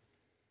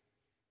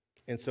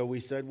 And so we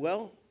said,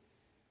 well,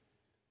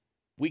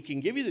 we can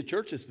give you the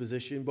church's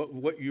position, but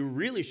what you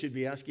really should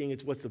be asking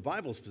is what's the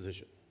Bible's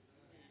position?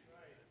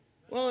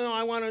 Well, no,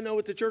 I want to know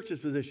what the church's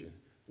position.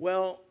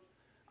 Well,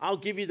 I'll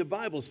give you the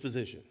Bible's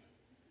position.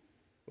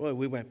 Well,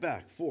 we went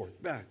back,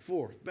 forth, back,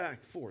 forth,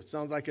 back, forth.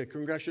 Sounds like a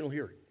congressional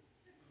hearing.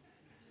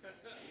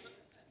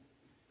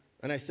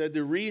 And I said,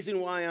 the reason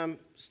why I'm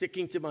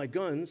sticking to my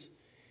guns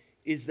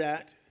is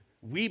that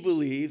we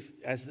believe,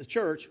 as the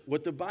church,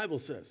 what the Bible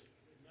says.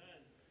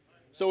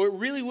 So it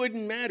really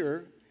wouldn't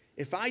matter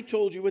if I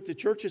told you what the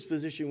church's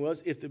position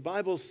was. If the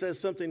Bible says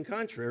something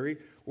contrary,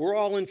 we're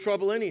all in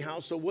trouble anyhow,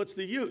 so what's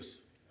the use?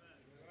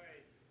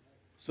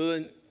 So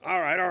then, all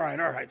right.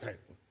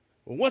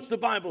 Well, what's the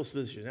Bible's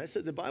position? I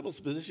said the Bible's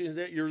position is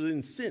that you're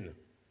in sin.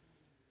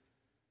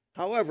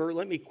 However,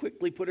 let me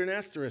quickly put an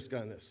asterisk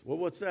on this. Well,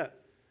 what's that?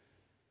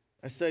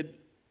 I said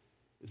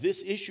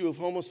this issue of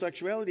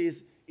homosexuality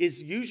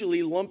is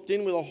usually lumped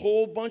in with a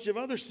whole bunch of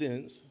other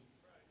sins.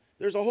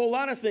 There's a whole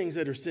lot of things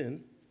that are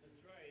sin.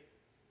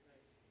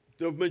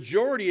 The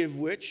majority of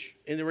which,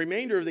 in the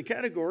remainder of the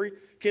category,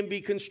 can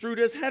be construed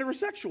as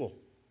heterosexual.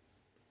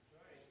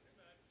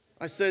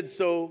 I said,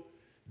 so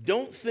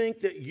don't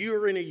think that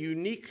you're in a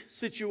unique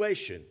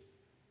situation.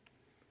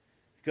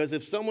 Because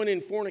if someone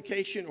in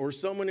fornication or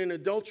someone in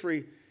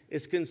adultery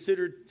is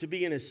considered to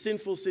be in a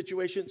sinful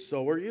situation,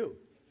 so are you.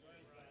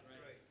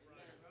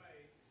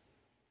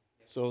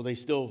 So they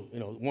still,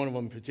 one of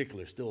them in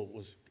particular still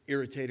was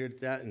irritated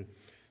at that. And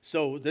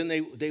so then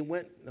they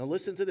went, now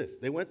listen to this,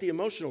 they went the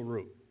emotional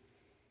route.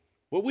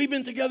 Well, we've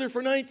been together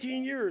for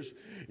 19 years.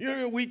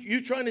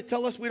 You trying to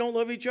tell us we don't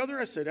love each other?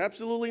 I said,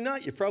 absolutely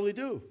not. You probably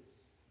do.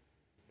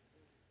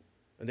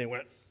 And they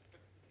went,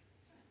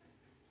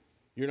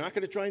 you're not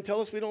going to try and tell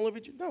us we don't love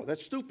each other? No,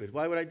 that's stupid.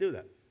 Why would I do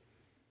that?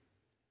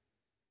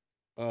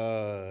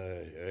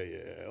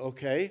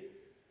 Okay.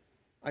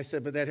 I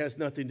said, but that has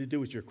nothing to do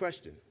with your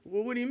question.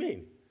 Well, what do you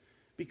mean?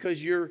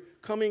 Because you're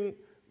coming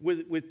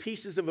with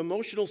pieces of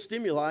emotional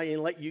stimuli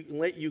and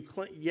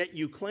yet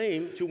you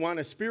claim to want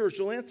a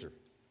spiritual answer.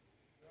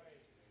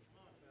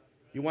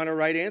 You want a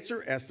right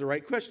answer? Ask the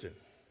right question.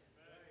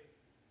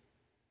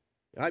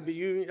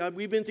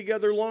 We've been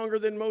together longer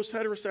than most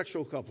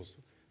heterosexual couples.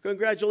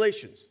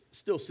 Congratulations.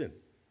 Still sin.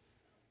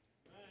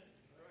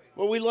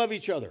 Well, we love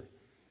each other.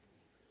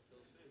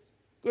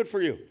 Good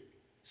for you.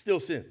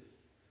 Still sin.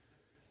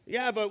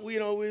 Yeah, but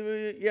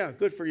yeah,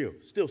 good for you.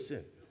 Still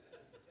sin.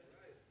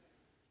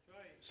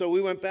 So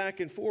we went back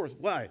and forth.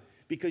 Why?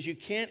 Because you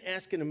can't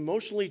ask an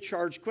emotionally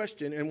charged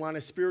question and want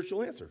a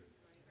spiritual answer.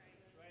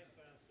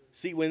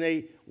 See,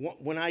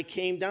 when I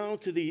came down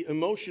to the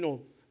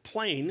emotional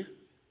plane,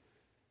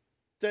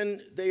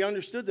 then they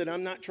understood that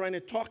I'm not trying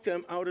to talk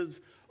them out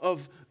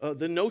of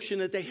the notion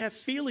that they have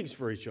feelings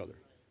for each other.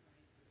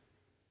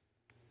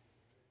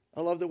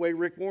 I love the way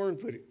Rick Warren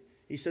put it.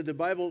 He said the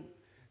Bible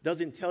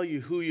doesn't tell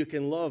you who you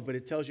can love, but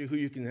it tells you who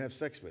you can have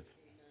sex with.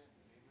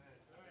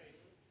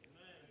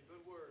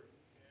 Good word.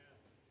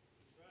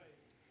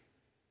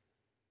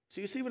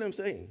 So you see what I'm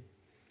saying?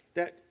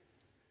 That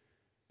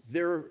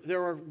there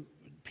are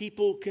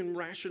people can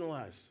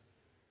rationalize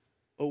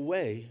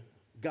away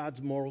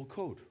God's moral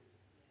code.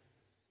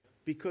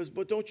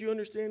 But don't you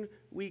understand?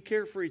 We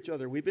care for each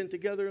other. We've been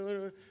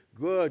together.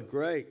 Good,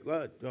 great,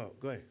 good, oh,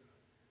 great.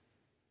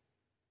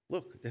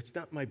 Look, that's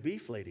not my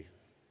beef, lady.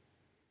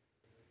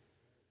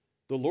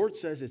 The Lord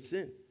says it's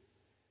sin.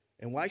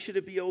 And why should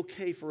it be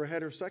okay for a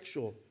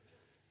heterosexual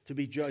to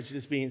be judged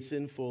as being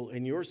sinful,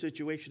 and your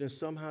situation is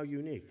somehow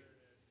unique.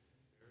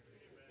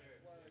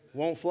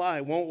 Won't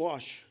fly, won't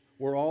wash.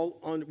 We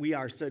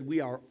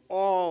are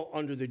all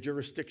under the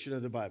jurisdiction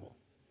of the Bible.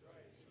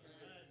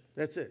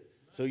 That's it.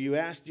 So you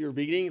asked, your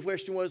beginning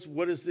question was,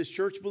 what does this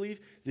church believe?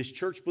 This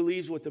church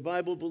believes what the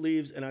Bible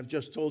believes, and I've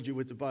just told you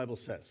what the Bible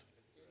says.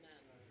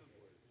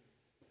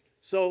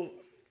 So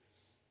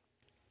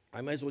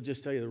I might as well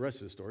just tell you the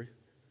rest of the story.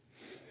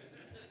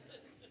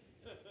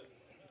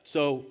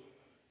 So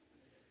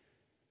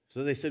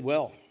they said,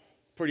 well,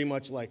 pretty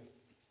much like,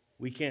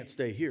 we can't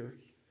stay here.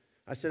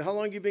 I said, how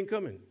long have you been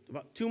coming?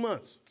 About 2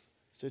 months.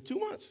 I said, 2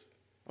 months.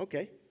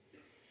 Okay.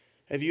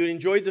 Have you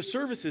enjoyed the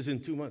services in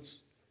 2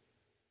 months?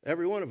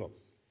 Every one of them.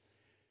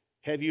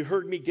 Have you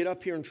heard me get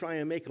up here and try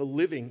and make a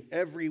living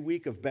every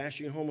week of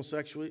bashing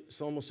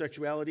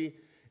homosexuality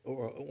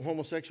or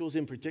homosexuals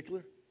in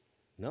particular?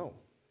 No.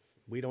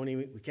 We can't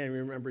even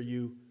remember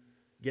you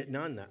getting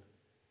on that.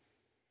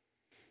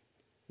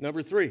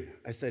 Number 3,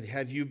 I said,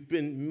 have you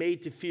been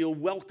made to feel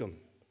welcome,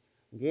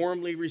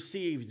 warmly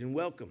received and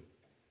welcome?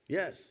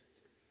 Yes.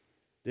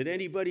 Did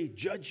anybody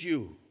judge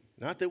you?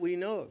 Not that we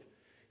know of.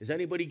 Is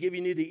anybody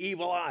giving you the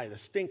evil eye, the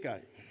stink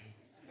eye?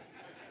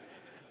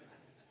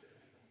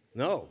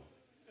 No.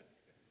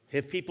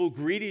 Have people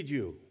greeted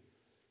you?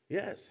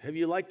 Yes. Have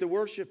you liked the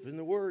worship and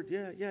the word?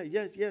 Yeah,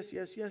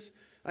 yes.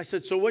 I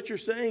said, so what you're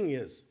saying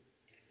is,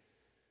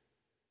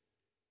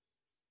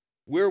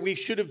 where we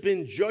should have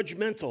been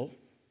judgmental,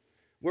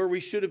 where we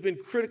should have been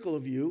critical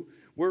of you,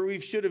 where we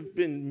should have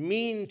been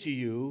mean to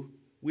you,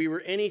 we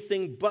were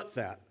anything but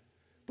that.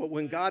 But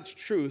when God's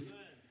truth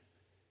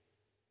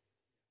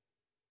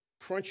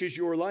crunches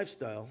your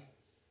lifestyle,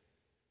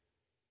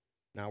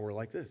 now we're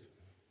like this.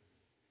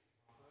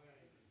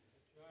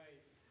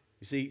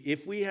 You see,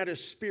 if we had a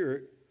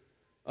spirit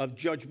of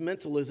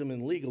judgmentalism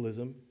and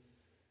legalism,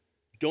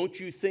 don't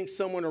you think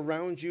someone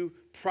around you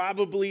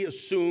probably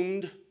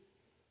assumed,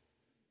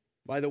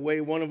 by the way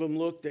one of them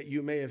looked, that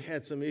you may have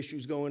had some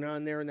issues going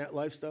on there in that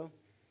lifestyle?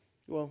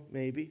 Well,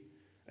 maybe.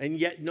 And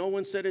yet no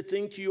one said a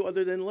thing to you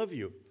other than love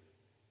you.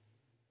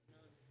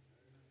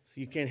 So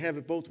you can't have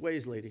it both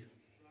ways, lady.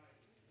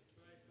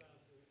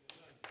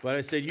 But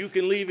I said, you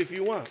can leave if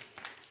you want.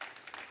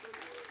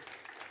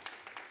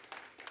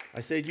 I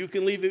said, you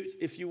can leave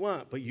if you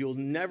want, but you'll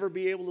never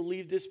be able to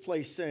leave this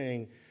place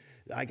saying,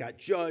 I got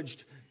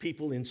judged,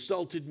 people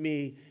insulted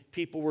me,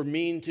 people were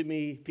mean to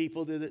me,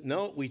 people did it.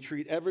 No, we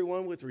treat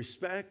everyone with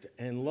respect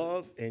and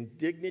love and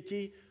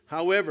dignity.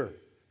 However,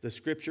 the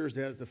scriptures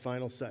have the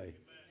final say.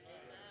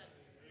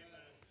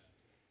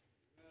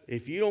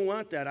 If you don't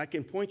want that, I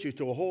can point you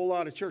to a whole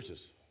lot of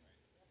churches.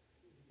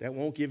 That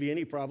won't give you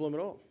any problem at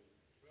all.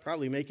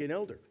 Probably make you an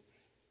elder.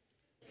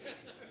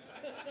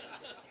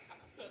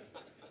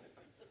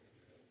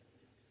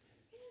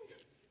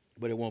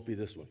 But it won't be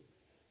this one.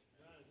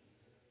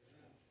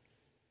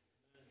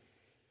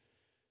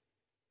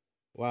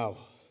 Wow.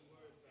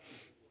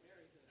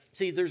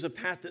 See, there's a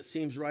path that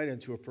seems right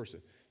unto a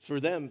person. For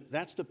them,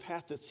 that's the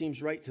path that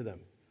seems right to them.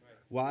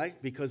 Why?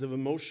 Because of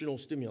emotional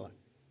stimuli.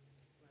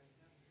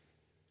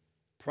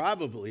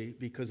 Probably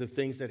because of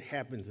things that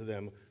happened to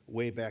them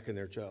way back in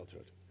their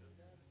childhood.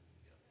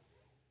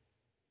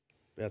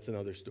 That's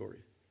another story.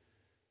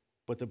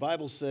 But the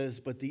Bible says,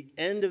 but the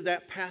end of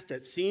that path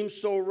that seems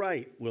so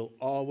right will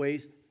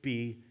always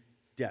be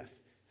death.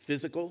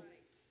 Physical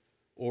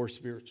or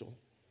spiritual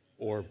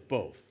or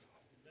both.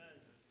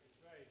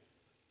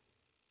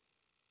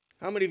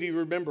 How many of you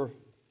remember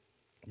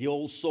the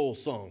old soul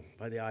song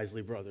by the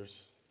Isley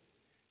Brothers,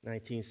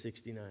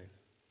 1969?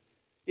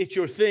 It's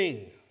your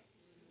thing.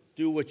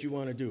 Do what you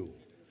want to do.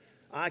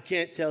 I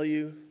can't tell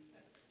you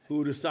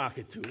who to sock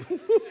it to.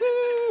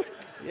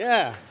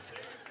 Yeah.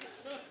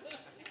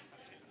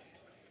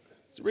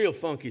 It's a real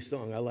funky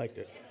song. I liked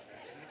it.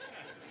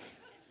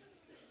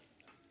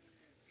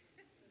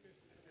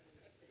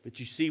 But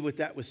you see what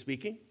that was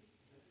speaking?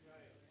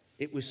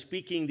 It was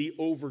speaking the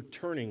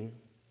overturning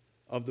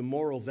of the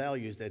moral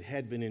values that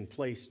had been in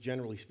place,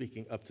 generally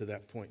speaking, up to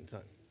that point in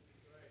time.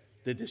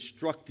 The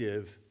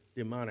destructive,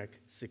 demonic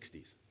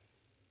 60s.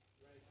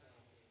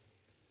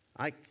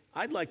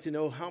 I'd like to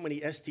know how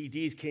many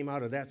STDs came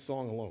out of that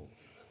song alone.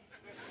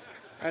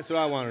 That's what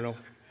I want to know.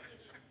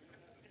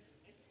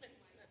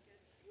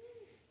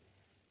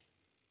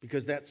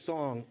 Because that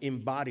song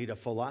embodied a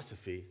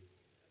philosophy.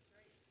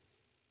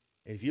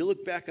 And if you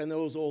look back on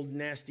those old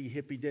nasty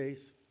hippie days,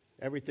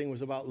 everything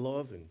was about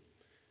love, and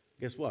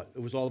guess what?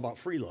 It was all about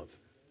free love.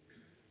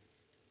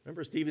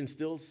 Remember Stephen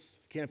Stills?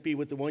 Can't be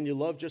with the one you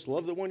love, just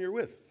love the one you're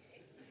with.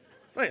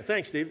 Hey,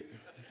 thanks, Steve.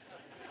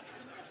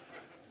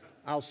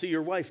 I'll see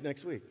your wife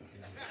next week.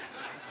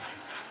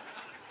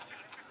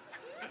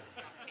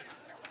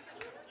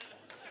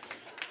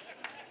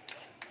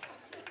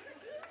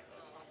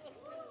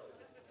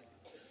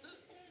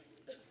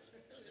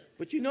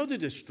 But you know the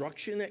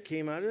destruction that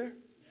came out of there?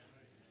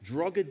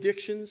 Drug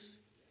addictions,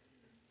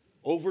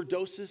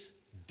 overdoses,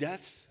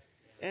 deaths,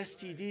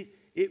 STD.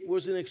 It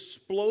was an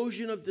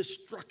explosion of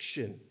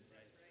destruction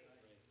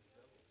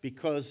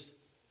because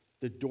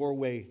the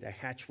doorway, the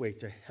hatchway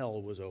to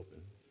hell was open.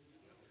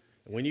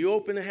 And when you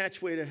open the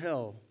hatchway to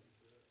hell,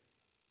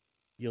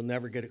 you'll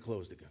never get it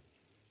closed again.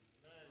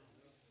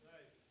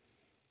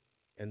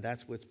 And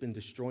that's what's been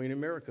destroying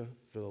America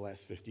for the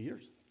last 50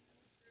 years.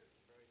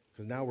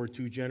 Because now we're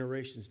 2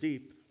 generations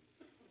deep.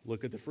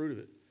 Look at the fruit of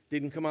it.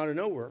 Didn't come out of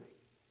nowhere.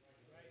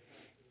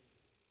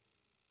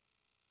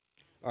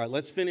 All right,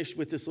 let's finish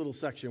with this little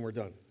section. We're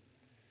done.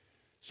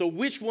 So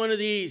which one of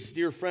these,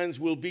 dear friends,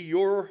 will be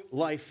your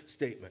life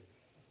statement?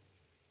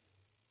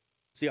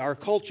 See, our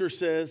culture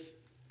says,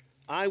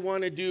 I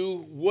want to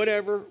do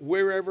whatever,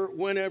 wherever,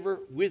 whenever,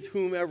 with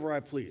whomever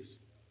I please.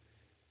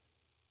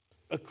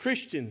 A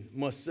Christian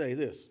must say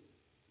this: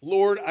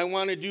 Lord, I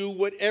want to do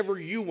whatever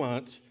you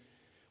want,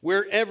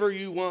 wherever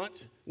you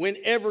want,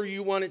 whenever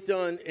you want it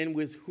done, and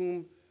with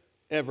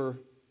whomever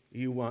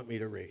you want me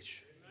to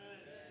reach. Amen.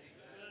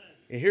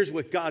 And here's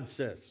what God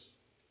says: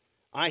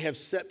 I have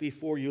set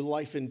before you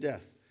life and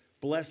death,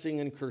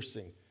 blessing and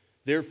cursing.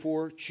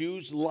 Therefore,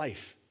 choose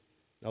life.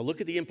 Now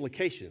look at the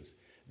implications.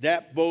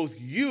 That both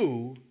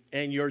you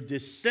and your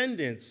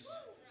descendants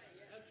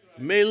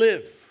may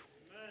live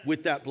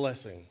with that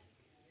blessing.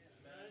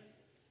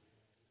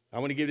 I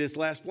want to give you this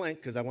last blank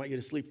because I want you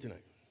to sleep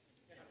tonight.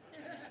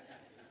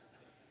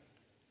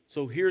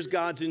 So here's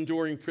God's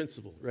enduring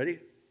principle. Ready?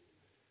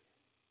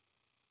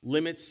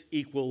 Limits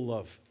equal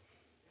love.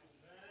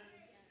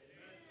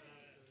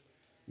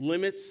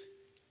 Limits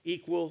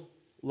equal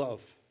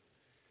love.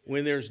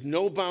 When there's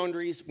no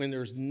boundaries, when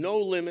there's no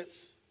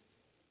limits,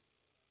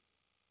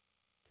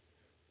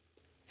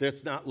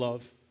 that's not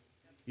love.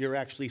 You're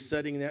actually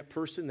setting that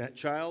person, that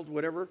child,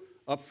 whatever,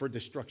 up for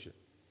destruction.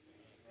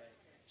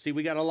 See,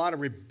 we got a lot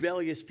of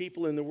rebellious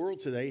people in the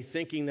world today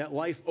thinking that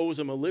life owes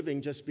them a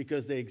living just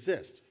because they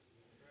exist.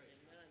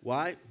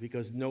 Why?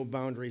 Because no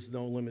boundaries,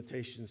 no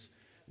limitations,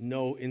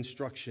 no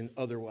instruction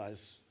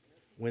otherwise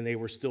when they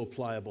were still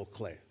pliable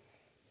clay.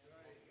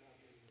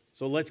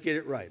 So let's get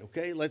it right,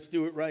 okay? Let's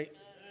do it right.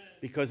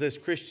 Because as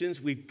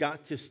Christians, we've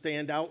got to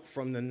stand out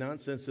from the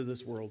nonsense of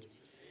this world.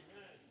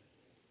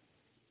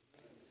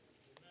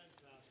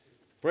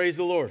 Praise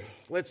the Lord.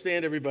 Let's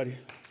stand, everybody.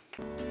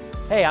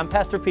 Hey, I'm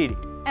Pastor Petey.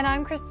 And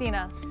I'm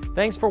Christina.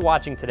 Thanks for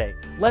watching today.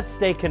 Let's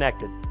stay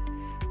connected.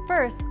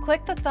 First,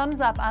 click the thumbs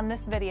up on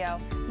this video.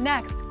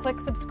 Next, click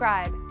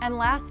subscribe. And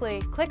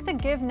lastly, click the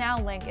Give Now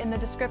link in the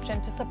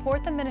description to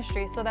support the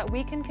ministry so that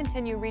we can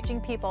continue reaching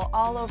people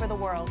all over the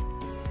world.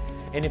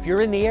 And if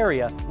you're in the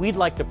area, we'd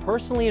like to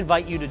personally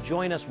invite you to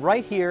join us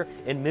right here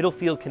in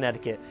Middlefield,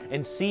 Connecticut,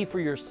 and see for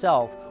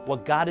yourself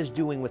what God is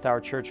doing with our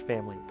church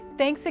family.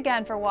 Thanks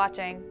again for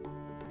watching.